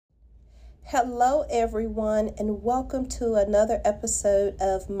Hello, everyone, and welcome to another episode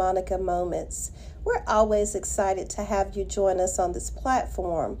of Monica Moments. We're always excited to have you join us on this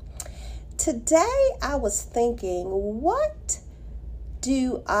platform. Today, I was thinking, what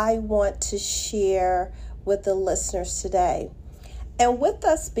do I want to share with the listeners today? And with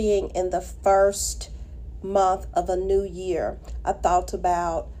us being in the first month of a new year, I thought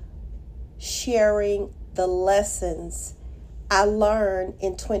about sharing the lessons I learned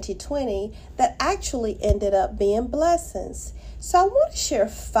in 2020 that actually ended up being blessings. So I want to share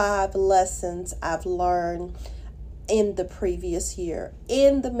 5 lessons I've learned in the previous year,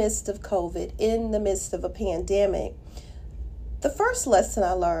 in the midst of COVID, in the midst of a pandemic. The first lesson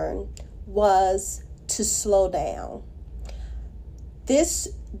I learned was to slow down. This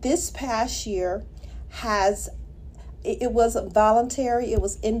past year it wasn't voluntary, it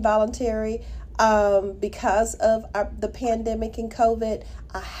was involuntary. Because of the pandemic and COVID,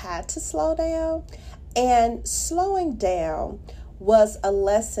 I had to slow down. And slowing down was a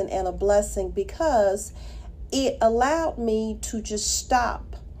lesson and a blessing because it allowed me to just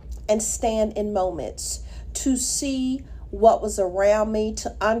stop and stand in moments, to see what was around me,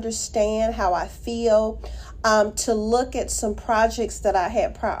 to understand how I feel, to look at some projects that I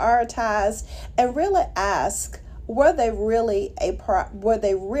had prioritized and really ask, were they really a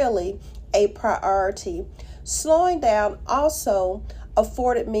priority? Slowing down also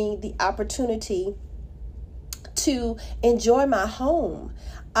afforded me the opportunity to enjoy my home.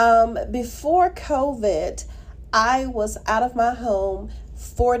 Before COVID, I was out of my home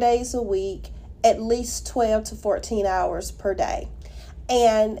 4 days a week, at least 12 to 14 hours per day.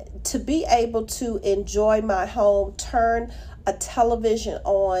 And to be able to enjoy my home, turn a television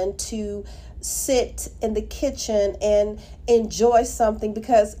on, to sit in the kitchen and enjoy something,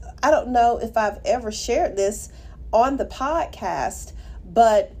 because I don't know if I've ever shared this on the podcast,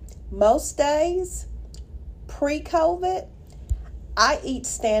 but most days pre-COVID, I eat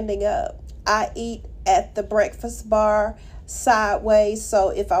standing up. I eat at the breakfast bar sideways. So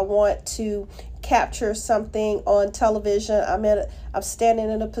if I want to capture something on television, I'm standing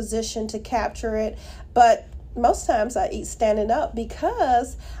in a position to capture it. But most times I eat standing up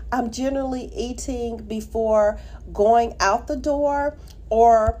because I'm generally eating before going out the door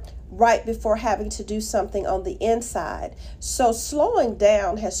or right before having to do something on the inside. So slowing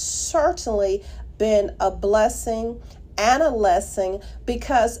down has certainly been a blessing and a lesson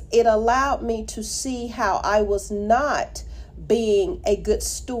because it allowed me to see how I was not being a good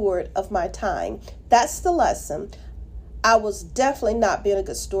steward of my time. That's the lesson. I was definitely not being a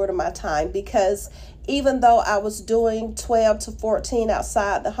good steward of my time because even though I was doing 12 to 14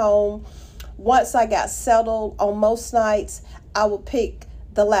 outside the home, once I got settled on most nights, I would pick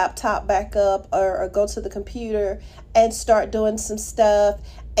the laptop back up or go to the computer and start doing some stuff.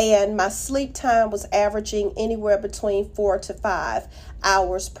 And my sleep time was averaging anywhere between 4 to 5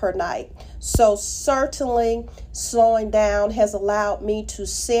 hours per night. So certainly slowing down has allowed me to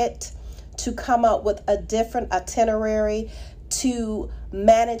sit, to come up with a different itinerary, to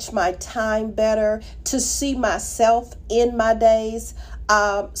manage my time better, to see myself in my days.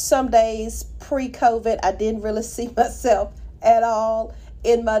 Some days pre-COVID, I didn't really see myself at all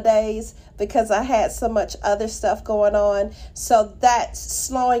in my days because I had so much other stuff going on. So that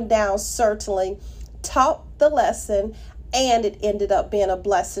slowing down certainly taught the lesson, and it ended up being a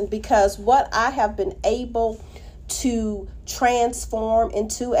blessing because what I have been able to transform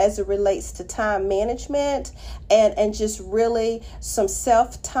into as it relates to time management and just really some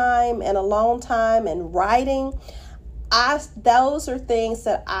self-time and alone time and writing, those are things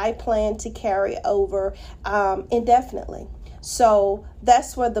that I plan to carry over indefinitely. So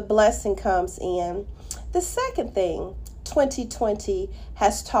that's where the blessing comes in. The second thing 2020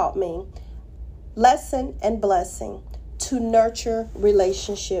 has taught me, lesson and blessing, to nurture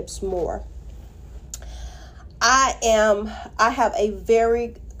relationships more. I have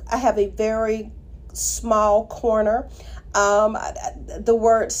a very small corner. The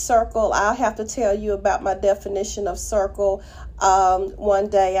word circle, I'll have to tell you about my definition of circle. One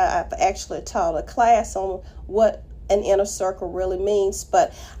day I've actually taught a class on what an inner circle really means,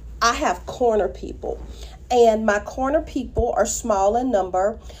 but I have corner people. And my corner people are small in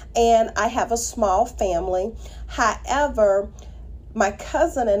number, and I have a small family. However, my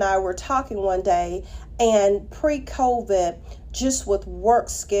cousin and I were talking one day, and pre-COVID, just with work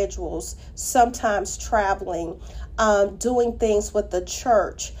schedules, sometimes traveling, doing things with the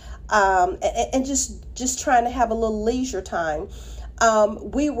church, and just trying to have a little leisure time.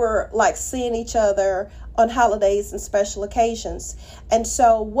 We were like seeing each other on holidays and special occasions. And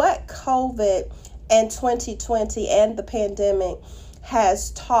so what COVID and 2020 and the pandemic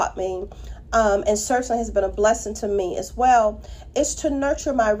has taught me and certainly has been a blessing to me as well, is to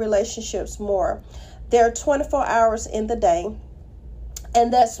nurture my relationships more. There are 24 hours in the day,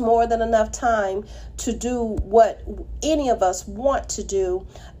 and that's more than enough time to do what any of us want to do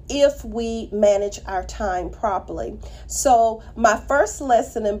if we manage our time properly. So my first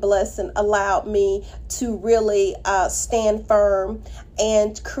lesson in blessing allowed me to really stand firm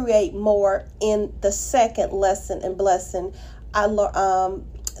and create more in the second lesson in blessing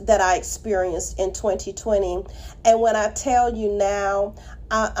that I experienced in 2020. And when I tell you now,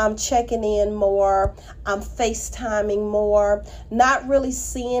 I'm checking in more, I'm FaceTiming more, not really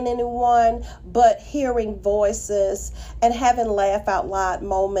seeing anyone, but hearing voices and having laugh out loud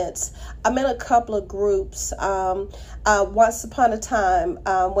moments. I'm in a couple of groups. Once upon a time,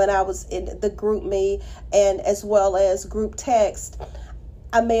 when I was in the group me and as well as group text,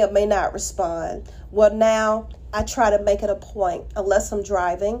 I may or may not respond. Well, now I try to make it a point, unless I'm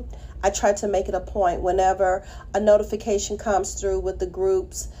driving, I try to make it a point whenever a notification comes through with the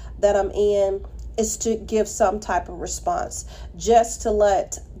groups that I'm in, is to give some type of response, just to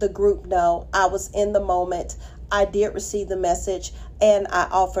let the group know I was in the moment, I did receive the message, and I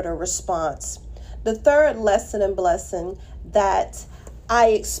offered a response. The third lesson in blessing that I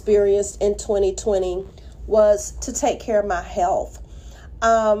experienced in 2020 was to take care of my health.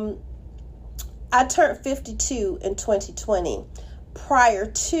 I turned 52 in 2020. Prior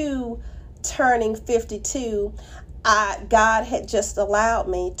to turning 52, God had just allowed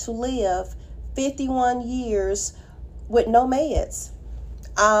me to live 51 years with no meds.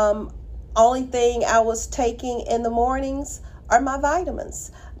 Only thing I was taking in the mornings are my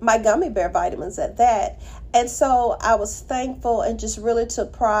vitamins, my gummy bear vitamins at that. And so I was thankful and just really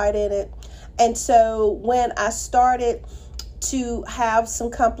took pride in it. And so when I started to have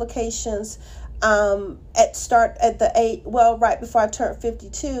some complications right before I turned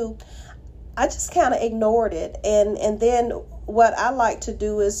 52, I just kind of ignored it. And then what I like to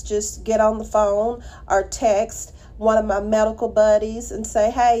do is just get on the phone or text one of my medical buddies and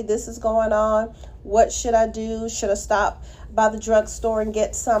say, hey, this is going on. What should I do? Should I stop by the drugstore and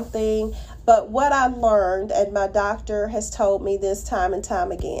get something? But what I learned, and my doctor has told me this time and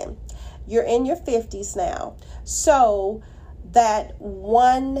time again, you're in your 50s now. So that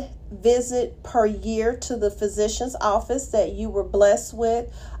one visit per year to the physician's office that you were blessed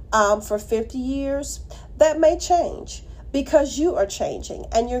with for 50 years, that may change because you are changing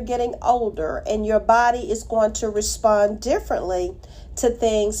and you're getting older and your body is going to respond differently to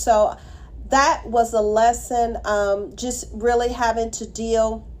things. So that was a lesson, just really having to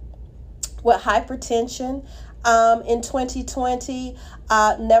deal with hypertension in 2020.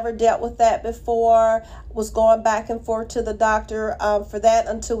 Never dealt with that before. Was going back and forth to the doctor for that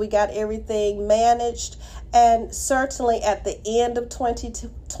until we got everything managed. And certainly at the end of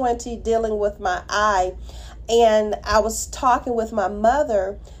 2020, dealing with my eye. And I was talking with my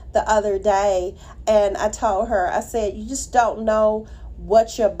mother the other day, and I told her, I said, you just don't know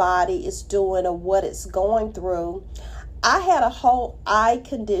what your body is doing or what it's going through. I had a whole eye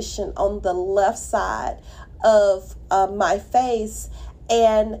condition on the left side of my face,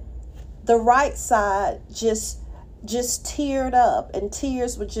 and the right side just teared up, and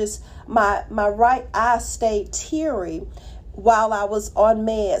tears were just, my right eye stayed teary while I was on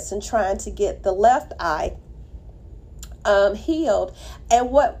meds and trying to get the left eye healed.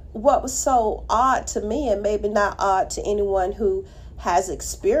 And what was so odd to me, and maybe not odd to anyone who has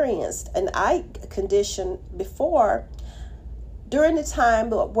experienced an eye condition before, during the time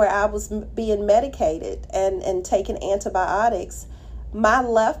where I was being medicated and taking antibiotics, my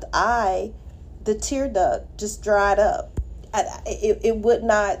left eye, the tear duct just dried up. It would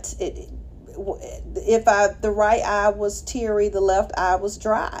not, the right eye was teary, the left eye was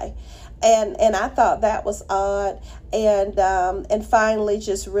dry. And I thought that was odd. And finally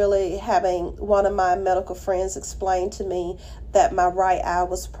just really having one of my medical friends explain to me that my right eye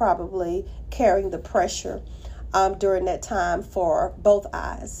was probably carrying the pressure during that time for both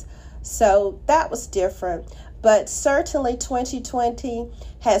eyes. So that was different. But certainly 2020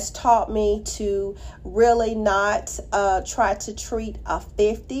 has taught me to really not try to treat a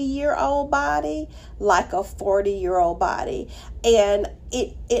 50-year-old body like a 40-year-old body. And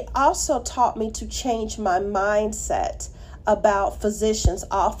it also taught me to change my mindset about physicians'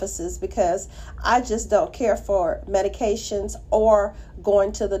 offices, because I just don't care for medications or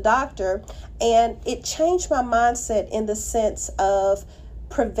going to the doctor. And it changed my mindset in the sense of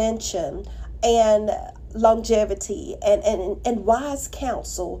prevention and longevity and wise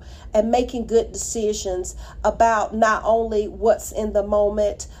counsel and making good decisions about not only what's in the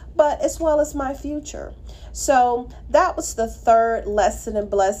moment, but as well as my future. So that was the third lesson in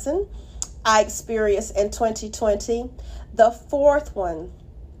blessing. I experienced in 2020. The fourth one,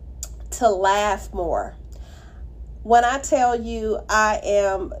 to laugh more. When I tell you I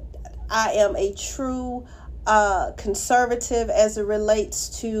am a true conservative as it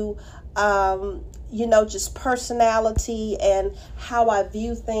relates to just personality and how I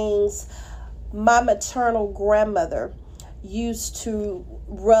view things. My maternal grandmother used to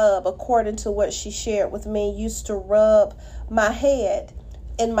rub, according to what she shared with me, used to rub my head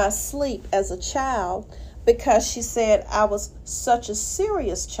in my sleep as a child because she said I was such a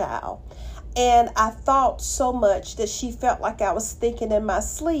serious child. And I thought so much that she felt like I was thinking in my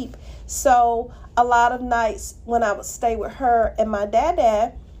sleep. So a lot of nights when I would stay with her and my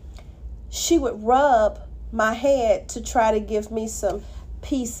dad, she would rub my head to try to give me some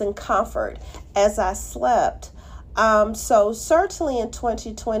peace and comfort as I slept. So certainly in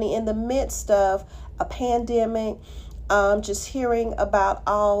 2020, in the midst of a pandemic, just hearing about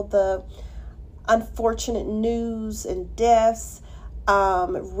all the unfortunate news and deaths,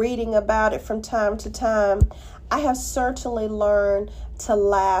 reading about it from time to time, I have certainly learned to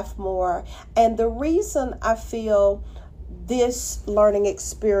laugh more. And the reason I feel this learning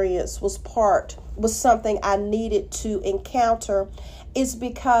experience was something I needed to encounter is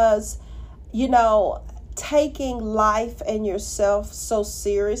because, taking life and yourself so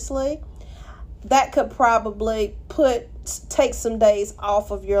seriously, that could probably take some days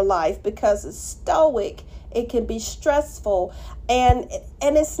off of your life because it's stoic. It can be stressful and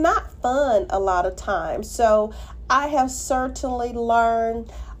it's not fun a lot of times. So I have certainly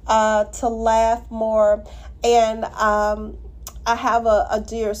learned to laugh more. And I have a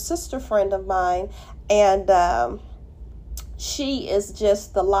dear sister friend of mine, and she is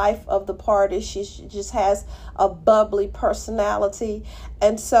just the life of the party. She just has a bubbly personality.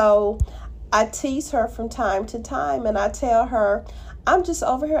 And so I tease her from time to time, and I tell her, I'm just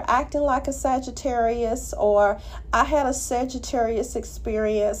over here acting like a Sagittarius, or I had a Sagittarius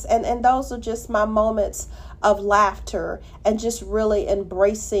experience. And those are just my moments of laughter and just really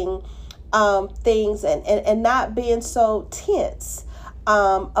embracing things and not being so tense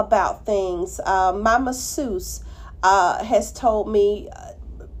about things. My masseuse has told me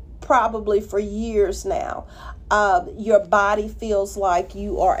probably for years now, your body feels like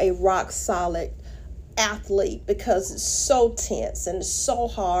you are a rock solid athlete because it's so tense and it's so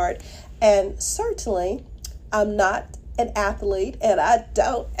hard. And certainly I'm not an athlete and I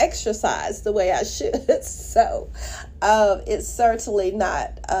don't exercise the way I should. So it's certainly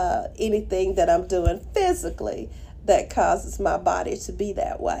not anything that I'm doing physically that causes my body to be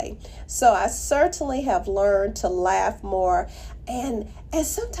that way. So I certainly have learned to laugh more and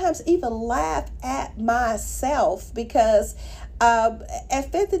sometimes even laugh at myself because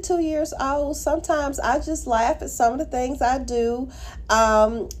at 52 years old, sometimes I just laugh at some of the things I do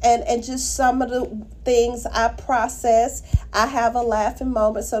and just some of the things I process. I have a laughing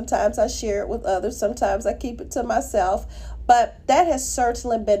moment. Sometimes I share it with others. Sometimes I keep it to myself. But that has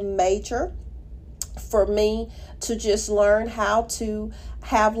certainly been major for me to just learn how to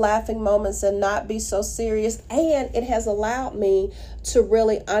have laughing moments and not be so serious. And it has allowed me to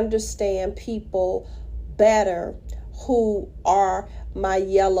really understand people better who are my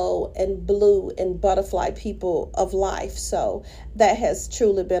yellow and blue and butterfly people of life. So that has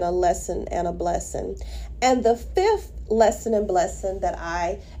truly been a lesson and a blessing. And the fifth lesson and blessing that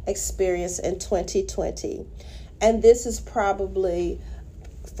I experienced in 2020, and this is probably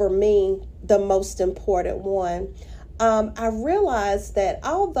for me the most important one, I realized that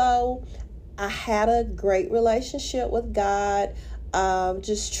although I had a great relationship with God,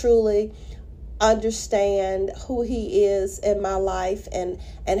 just truly understand who He is in my life and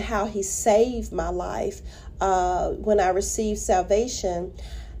how He saved my life when I received salvation,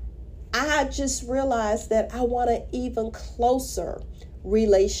 I just realized that I want an even closer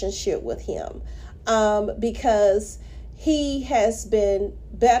relationship with Him because He has been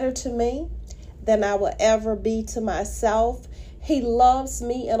better to me than I will ever be to myself. He loves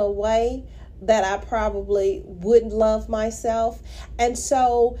me in a way that I probably wouldn't love myself. And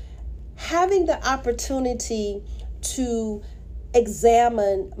so having the opportunity to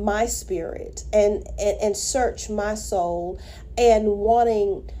examine my spirit and search my soul and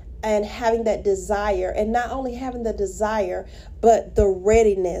wanting and having that desire, and not only having the desire, but the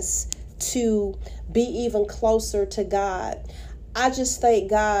readiness to be even closer to God. I just thank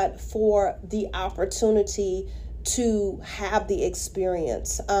God for the opportunity to have the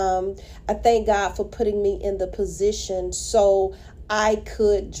experience. I thank God for putting me in the position so I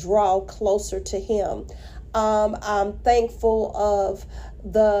could draw closer to Him. I'm thankful of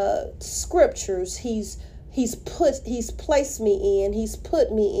the scriptures He's He's placed me in, he's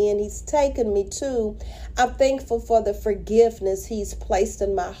put me in, he's taken me to. I'm thankful for the forgiveness he's placed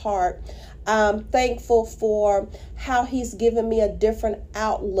in my heart. I'm thankful for how he's given me a different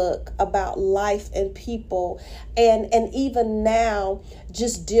outlook about life and people. And even now,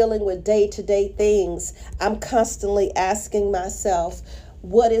 just dealing with day-to-day things, I'm constantly asking myself,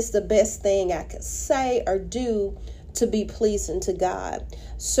 what is the best thing I could say or do to be pleasing to God?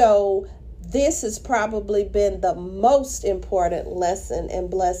 So this has probably been the most important lesson and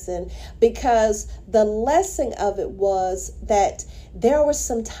blessing, because the lesson of it was that there were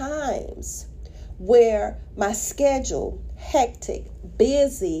some times where my schedule, hectic,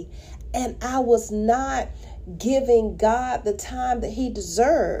 busy, and I was not giving God the time that he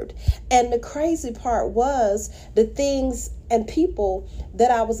deserved. And the crazy part was the things and people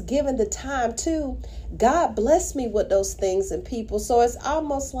that I was giving the time to, God blessed me with those things and people. So it's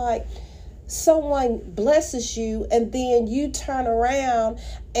almost like someone blesses you and then you turn around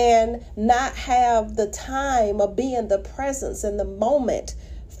and not have the time of being the presence in the moment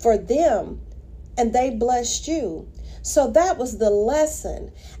for them, and they blessed you. So that was the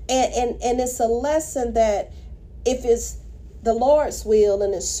lesson. And it's a lesson that if it's the Lord's will,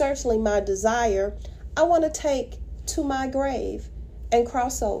 and it's certainly my desire, I want to take to my grave and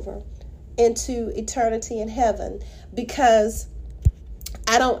cross over into eternity in heaven, because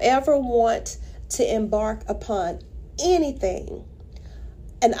I don't ever want to embark upon anything,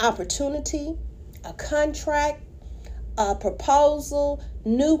 an opportunity, a contract, a proposal,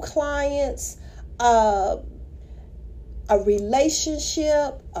 new clients, a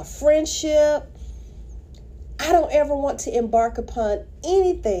relationship, a friendship. I don't ever want to embark upon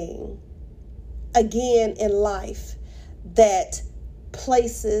anything again in life that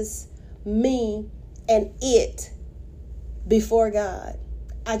places me and it before God.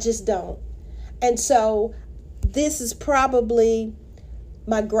 I just don't. And so this is probably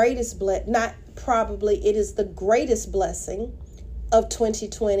my greatest not probably, it is the greatest blessing of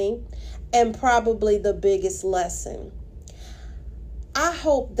 2020, and probably the biggest lesson. I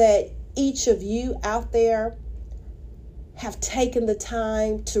hope that each of you out there have taken the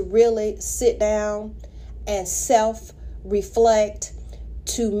time to really sit down and self-reflect,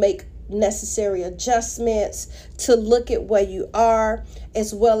 to make necessary adjustments, to look at where you are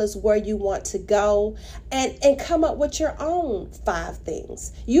as well as where you want to go, and come up with your own 5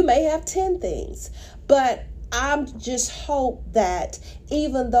 things. You may have 10 things, but I'm just hope that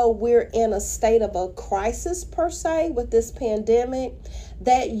even though we're in a state of a crisis per se with this pandemic,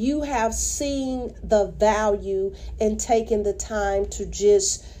 that you have seen the value in taking the time to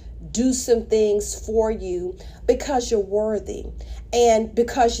just do some things for you, because you're worthy and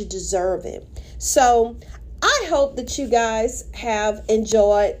because you deserve it. So I hope that you guys have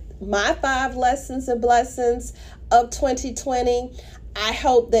enjoyed my 5 lessons and blessings of 2020. I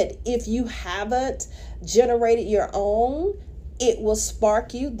hope that if you haven't generated your own, it will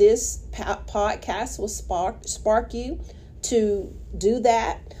spark you. This podcast will spark you to do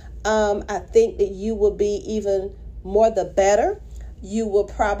that. I think that you will be even more the better. You will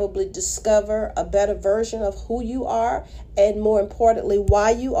probably discover a better version of who you are, and more importantly,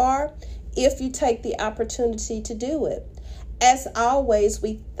 why you are, if you take the opportunity to do it. As always,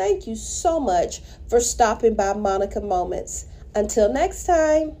 we thank you so much for stopping by Monica Moments. Until next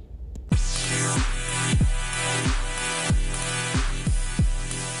time.